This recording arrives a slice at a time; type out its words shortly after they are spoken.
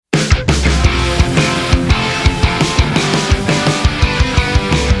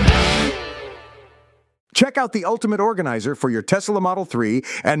Check out the Ultimate Organizer for your Tesla Model 3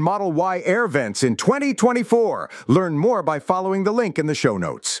 and Model Y air vents in 2024. Learn more by following the link in the show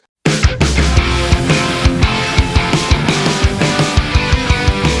notes.